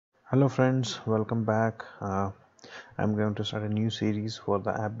Hello friends, welcome back. I'm going to start a new series for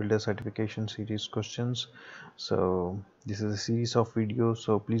the Appbuilder certification series questions. So this is a series of videos,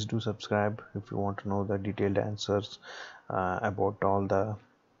 so please do subscribe if you want to know the detailed answers about all the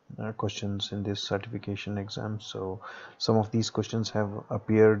questions in this certification exam. So some of these questions have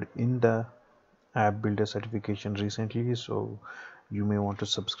appeared in the Appbuilder certification recently, so you may want to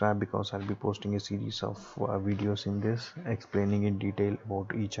subscribe because I'll be posting a series of videos in this explaining in detail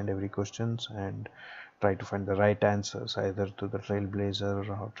about each and every questions and try to find the right answers either to the trailblazer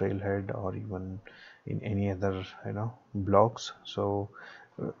or trailhead or even in any other blocks. So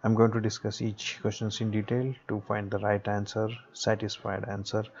I'm going to discuss each questions in detail to find the right answer, satisfied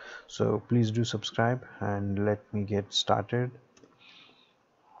answer. So please do subscribe and let me get started.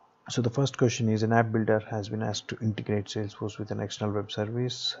 So the first question is, an app builder has been asked to integrate Salesforce with an external web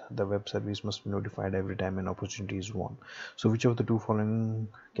service. The web service must be notified every time an opportunity is won. So which of the two following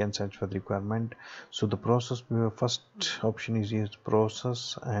can satisfy the requirement? So the process, first option is use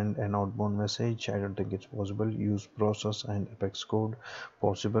process and an outbound message. I don't think it's possible. Use process and Apex code.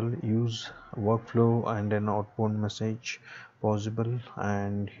 Possible. Use workflow and an outbound message. Possible.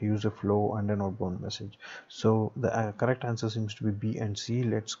 And use a flow and an outbound message. So the correct answer seems to be B and C.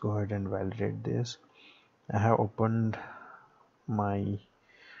 Let's go ahead and validate this. I have opened my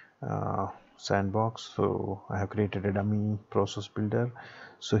sandbox, so I have created a dummy process builder.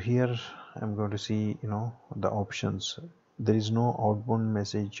 So here I'm going to see the options. There is no outbound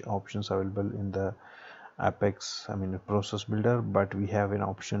message options available in the Apex, process builder, but we have an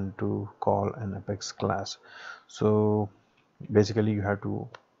option to call an Apex class. So basically you have to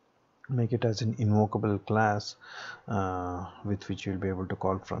make it as an invocable class with which you'll be able to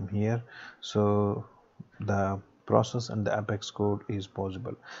call from here. So the process and the Apex code is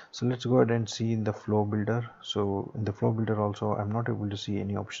possible. So let's go ahead and see in the flow builder. So in the flow builder also I'm not able to see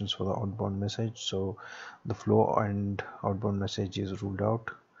any options for the outbound message, so the flow and outbound message is ruled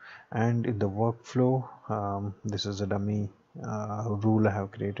out. And in the workflow, this is a dummy rule I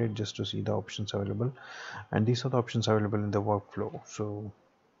have created just to see the options available, and these are the options available in the workflow. So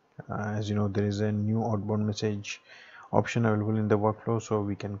as you know, there is a new outbound message option available in the workflow, so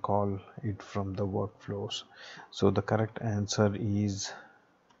we can call it from the workflows. So the correct answer is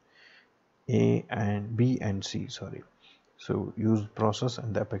A and B and C, sorry. So use process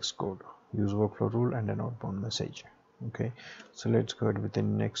and the Apex code, use workflow rule and an outbound message. Okay, so let's go ahead with the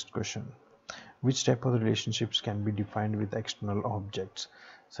next question. Which type of relationships can be defined with external objects?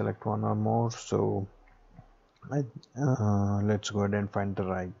 Select one or more. So let's go ahead and find the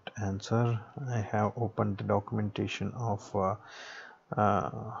right answer. I have opened the documentation of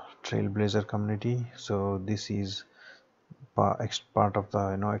Trailblazer community. So this is part of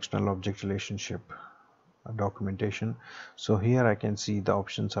the external object relationship documentation. So here I can see the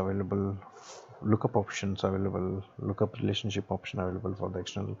options available, lookup options available, lookup relationship option available for the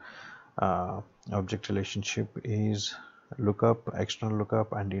external object relationship is lookup, external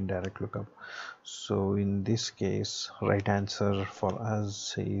lookup and indirect lookup. So in this case, right answer for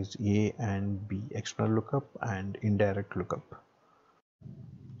us is A and B, external lookup and indirect lookup.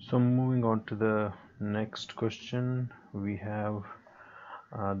 So moving on to the next question, we have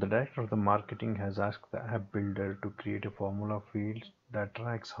the director of the marketing has asked the app builder to create a formula field that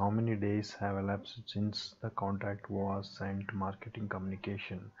tracks how many days have elapsed since the contract was sent to marketing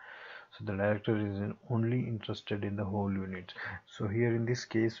communication. So the director is only interested in the whole unit. So here in this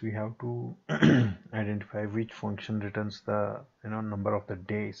case we have to identify which function returns the number of the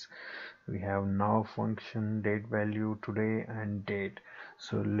days. We have now function, date value, today and date.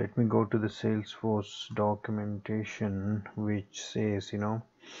 So let me go to the Salesforce documentation, which says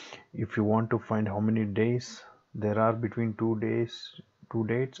if you want to find how many days there are between two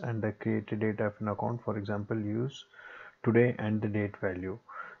dates and the created date of an account, for example use today and the date value.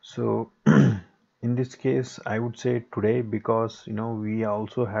 So in this case I would say today, because we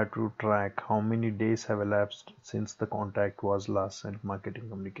also had to track how many days have elapsed since the contract was last sent marketing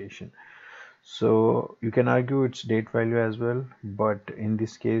communication. So you can argue it's date value as well, but in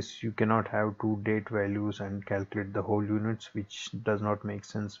this case you cannot have two date values and calculate the whole units, which does not make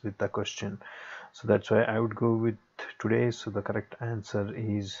sense with the question. So that's why I would go with today. So the correct answer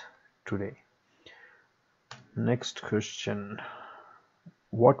is today. Next question.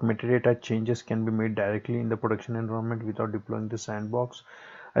 What metadata changes can be made directly in the production environment without deploying the sandbox?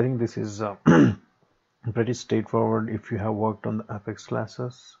 I think this is pretty straightforward if you have worked on the Apex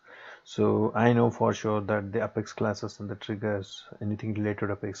classes. So I know for sure that the Apex classes and the triggers, anything related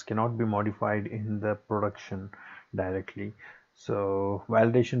to Apex, cannot be modified in the production directly. So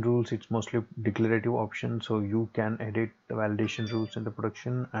validation rules, it's mostly declarative option, so you can edit the validation rules in the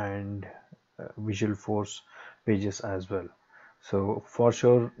production and visual force pages as well. So for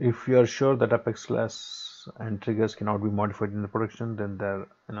sure, if you are sure that Apex class and triggers cannot be modified in the production, then there,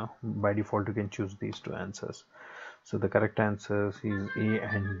 by default you can choose these two answers. So the correct answers is A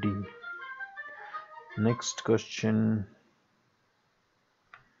and D. Next question.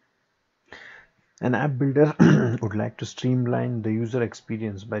 An app builder would like to streamline the user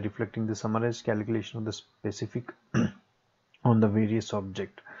experience by reflecting the summarized calculation of the specific on the various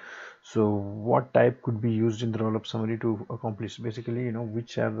object. So what type could be used in the roll-up summary to accomplish? Basically,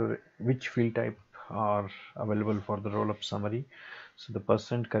 which field type are available for the roll-up summary. So the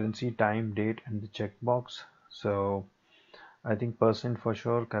percent, currency, time, date, and the checkbox. So I think percent for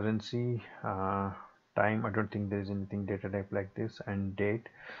sure, currency, time, I don't think there is anything data type like this, and date.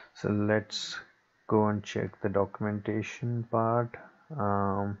 So let's go and check the documentation part.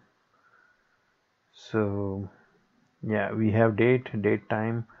 So yeah, we have date,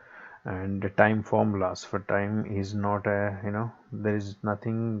 time, and the time formulas. For time is not a, there is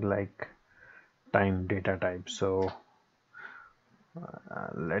nothing like time data type. So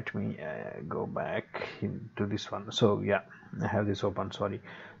let me go back into this one. So yeah, I have this open, sorry.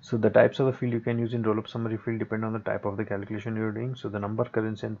 So the types of the field you can use in roll-up summary field depend on the type of the calculation you're doing. So the number,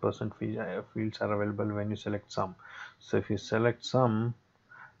 currency, and percent fields are available when you select sum. So if you select sum,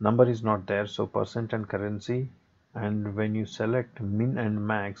 number is not there, so percent and currency. And when you select min and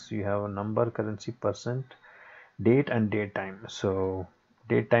max, you have a number, currency, percent, date, and date time. So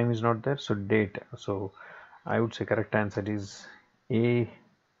date time is not there, so date. So I would say correct answer is A,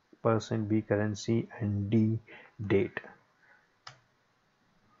 percent, B, currency, and D, date.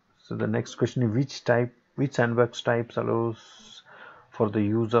 So the next question is which sandbox types allows for the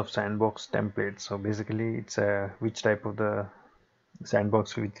use of sandbox template. So basically it's which type of the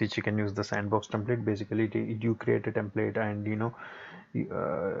sandbox with which you can use the sandbox template. Basically you create a template, and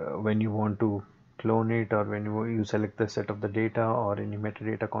when you want to clone it, or when you select the set of the data or any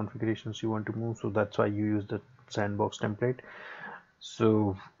metadata configurations you want to move, so that's why you use the sandbox template.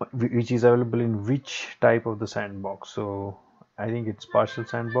 So which is available in which type of the sandbox? So I think it's partial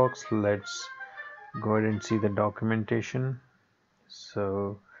sandbox. Let's go ahead and see the documentation.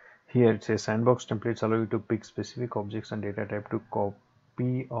 So here it says sandbox templates allow you to pick specific objects and data type to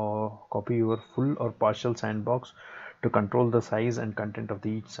copy your full or partial sandbox to control the size and content of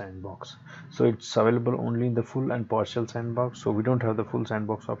each sandbox. So it's available only in the full and partial sandbox. So we don't have the full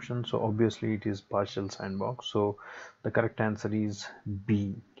sandbox option, so obviously it is partial sandbox. So the correct answer is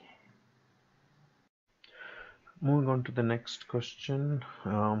B. Moving on to the next question.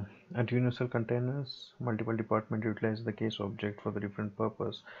 At universal containers, multiple departments utilize the case object for the different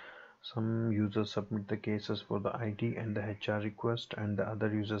purpose. Some users submit the cases for the IT and the HR request, and the other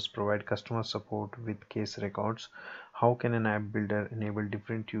users provide customer support with case records. How can an app builder enable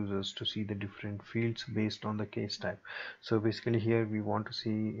different users to see the different fields based on the case type? So basically here we want to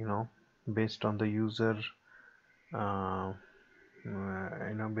see, based on the user, uh,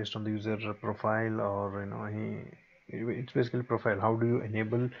 based on the user profile, or it's basically profile. How do you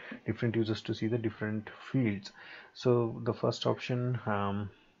enable different users to see the different fields? So the first option,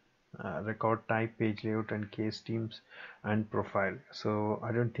 record type, page layout, and case teams, and profile. So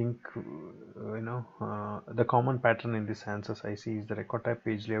I don't think the common pattern in this answers I see is the record type,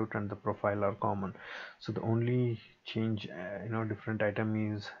 page layout, and the profile are common. So the only change, different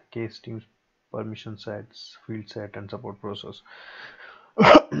item is case teams, permission sets, field set, and support process.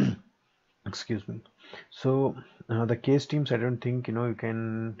 Excuse me. So the case teams, I don't think you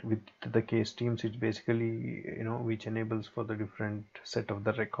can, with the case teams it's basically which enables for the different set of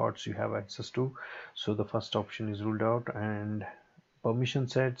the records you have access to. So the first option is ruled out. And permission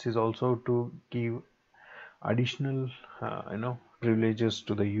sets is also to give additional privileges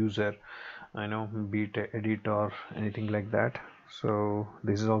to the user, be it edit or anything like that. So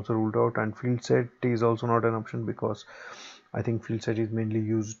this is also ruled out. And field set is also not an option, because I think field set is mainly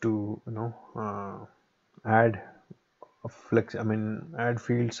used to add add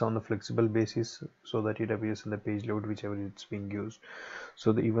fields on the flexible basis, so that it appears in the page load whichever it's being used.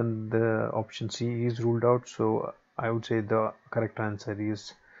 So even the option C is ruled out. So I would say the correct answer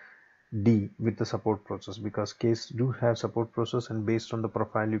is D, with the support process, because case do have support process, and based on the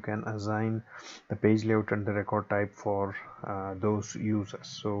profile you can assign the page layout and the record type for those users.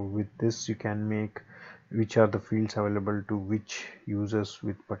 So with this you can make which are the fields available to which users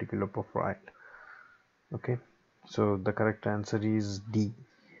with particular profile. Okay, so the correct answer is D.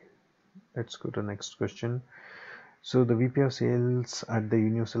 Let's go to the next question. So the VP of sales at the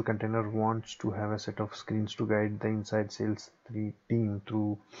universal container wants to have a set of screens to guide the inside sales team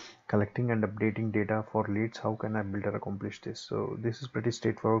through collecting and updating data for leads. How can Appbuilder accomplish this? So this is pretty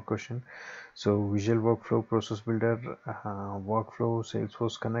straightforward question. So visual workflow, process builder, workflow,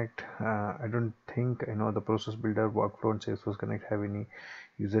 Salesforce Connect. I don't think the process builder, workflow, and Salesforce Connect have any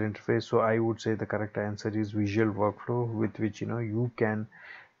user interface. So I would say the correct answer is visual workflow, with which you can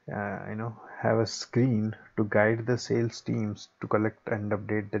have a screen to guide the sales teams to collect and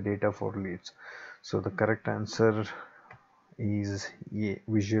update the data for leads. So the correct answer is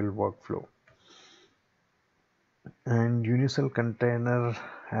visual workflow. And universal container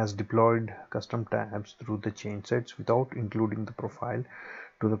has deployed custom tabs through the change sets without including the profile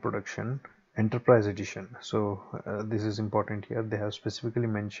to the production enterprise edition. So this is important here. They have specifically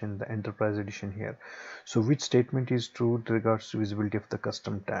mentioned the enterprise edition here. So which statement is true with regards to visibility of the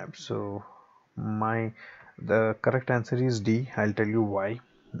custom tab? So the correct answer is D. I'll tell you why.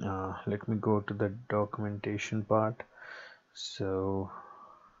 Let me go to the documentation part. So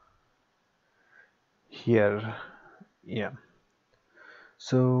here, yeah,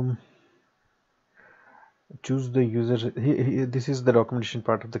 so choose the user. This is the documentation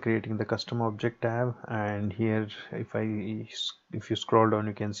part of the creating the custom object tab, and here if you scroll down,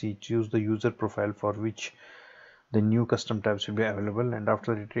 you can see choose the user profile for which the new custom tabs will be available. And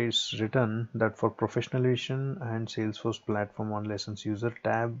after it is written that for professional edition and Salesforce platform on license user,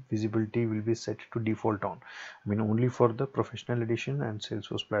 tab visibility will be set to default on. I mean only for the professional edition and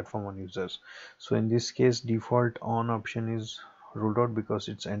Salesforce platform on users. So in this case, default on option is ruled out because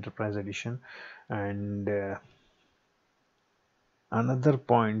it's enterprise edition. And another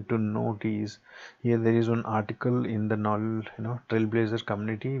point to note is here there is one article in the Trailblazer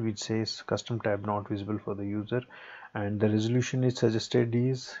community which says custom tab not visible for the user, and the resolution is suggested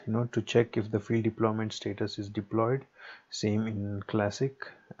is to check if the field deployment status is deployed, same in classic.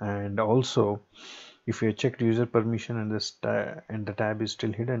 And also if you checked user permission and the tab is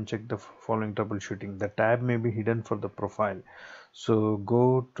still hidden, check the following troubleshooting. The tab may be hidden for the profile, so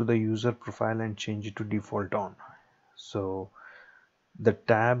go to the user profile and change it to default on. So the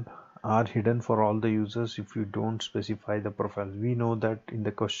tab are hidden for all the users if you don't specify the profile. We know that in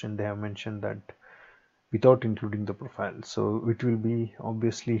the question they have mentioned that without including the profile, so it will be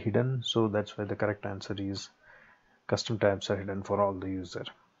obviously hidden. So that's why the correct answer is custom tabs are hidden for all the user.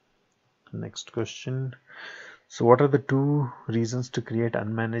 Next question. So what are the two reasons to create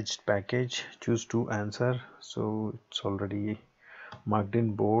unmanaged package? Choose to answer. So it's already marked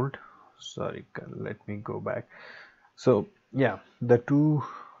in bold. Sorry, let me go back. So yeah, the two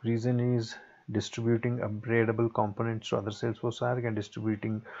reason is distributing upgradable components to other Salesforce ARC and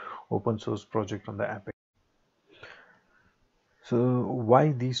distributing open source project on the app. So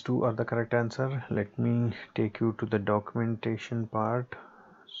why these two are the correct answer? Let me take you to the documentation part.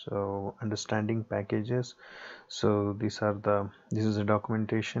 So understanding packages. So this is a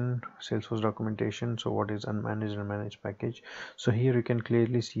documentation, Salesforce documentation. So what is unmanaged and managed package? So here you can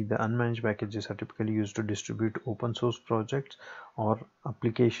clearly see the unmanaged packages are typically used to distribute open source projects or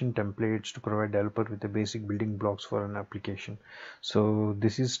application templates to provide developer with the basic building blocks for an application. So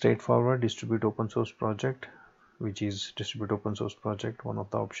this is straightforward, distribute open source project, which is distribute open source project, one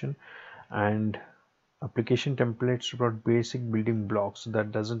of the option, and application templates to provide basic building blocks.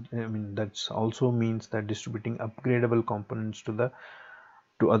 That doesn't, I mean, that's also means that distributing upgradable components to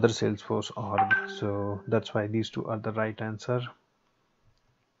other Salesforce org. So that's why these two are the right answer.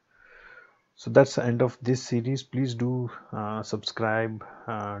 So that's the end of this series. Please do subscribe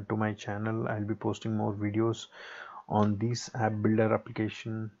to my channel. I'll be posting more videos on this Appbuilder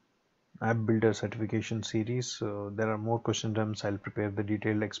certification series. So there are more question terms. I'll prepare the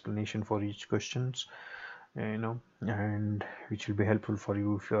detailed explanation for each questions, and which will be helpful for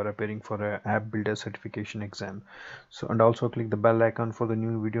you if you are preparing for a Appbuilder certification exam. So, and also click the bell icon for the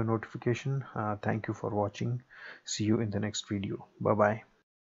new video notification. Thank you for watching. See you in the next video. Bye bye.